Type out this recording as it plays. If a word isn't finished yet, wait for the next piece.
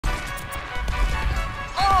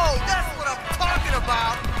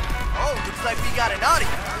about? Oh, looks like we got an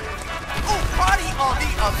audience. Oh, party on the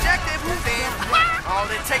objective. Then, oh,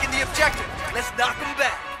 they're taking the objective. Let's knock them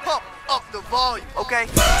back. Pump up the volume, okay?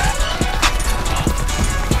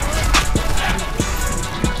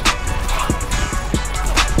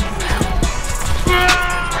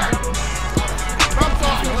 I'm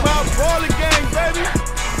talking about bowling gang, baby.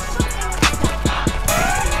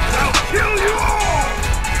 I'll kill you all.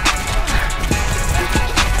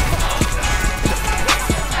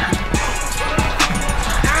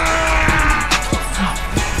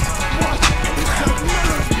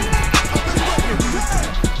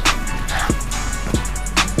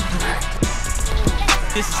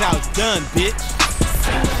 This is how it's done, bitch.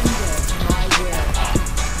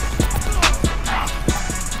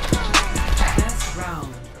 Best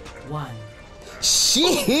round one.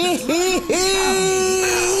 Shit!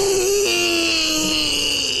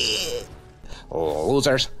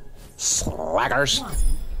 Losers. Slackers.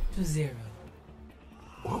 1-0.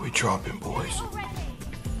 What we dropping, boys?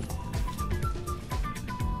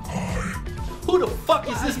 Who the fuck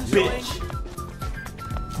is this bitch?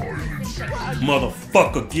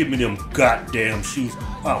 Motherfucker, give me them goddamn shoes.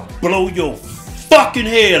 I'll blow your fucking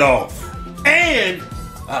head off. And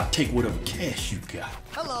I'll take whatever cash you got.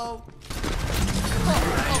 Hello.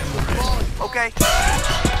 Okay.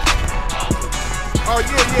 Oh,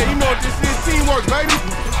 yeah, you know what this is. Teamwork, baby.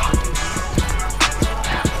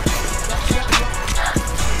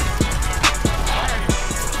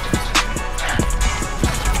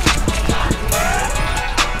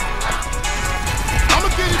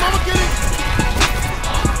 I'ma get him.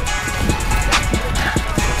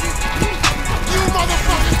 You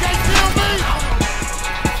motherfuckers can't kill me.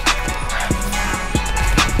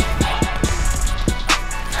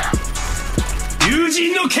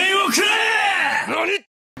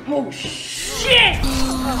 Oh shit!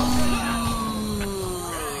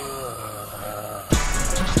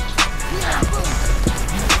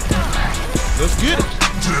 Let's get it.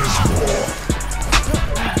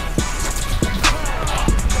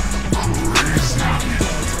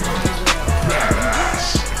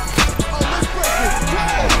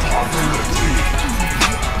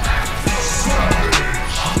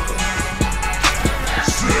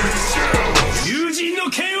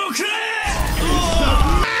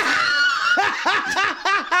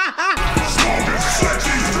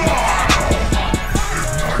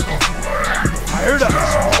 I heard that.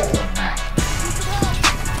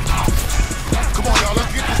 Come on, y'all.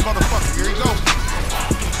 Let's get this motherfucker. Here you go.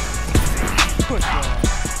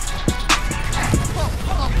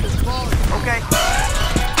 Okay.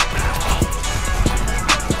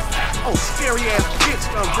 Oh, scary ass bitch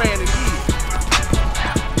done ran in here.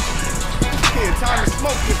 Yeah, time to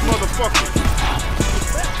smoke this motherfucker.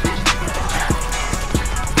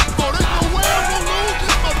 Oh, there's no way I'm gonna lose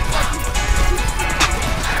this motherfucker.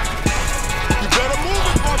 You better move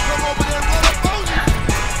it or come over there and run up on you.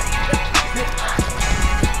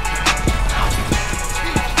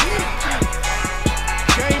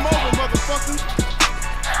 Game over, motherfucker.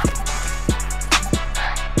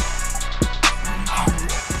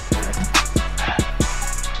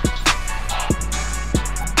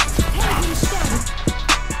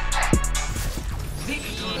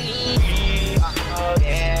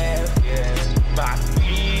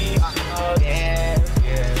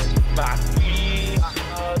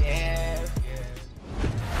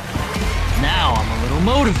 Now I'm a little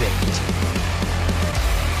motivated.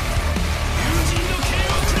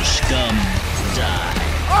 Scum, die.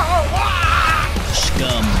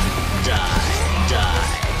 Scum, die.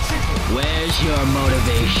 Where's your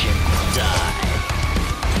motivation? Die.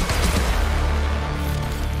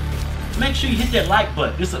 Make sure you hit that like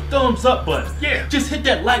button. It's a thumbs up button. Yeah, just hit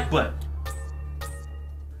that like button.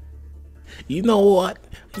 You know what?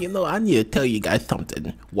 I need to tell you guys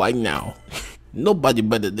something right now. Nobody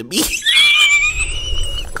better than me.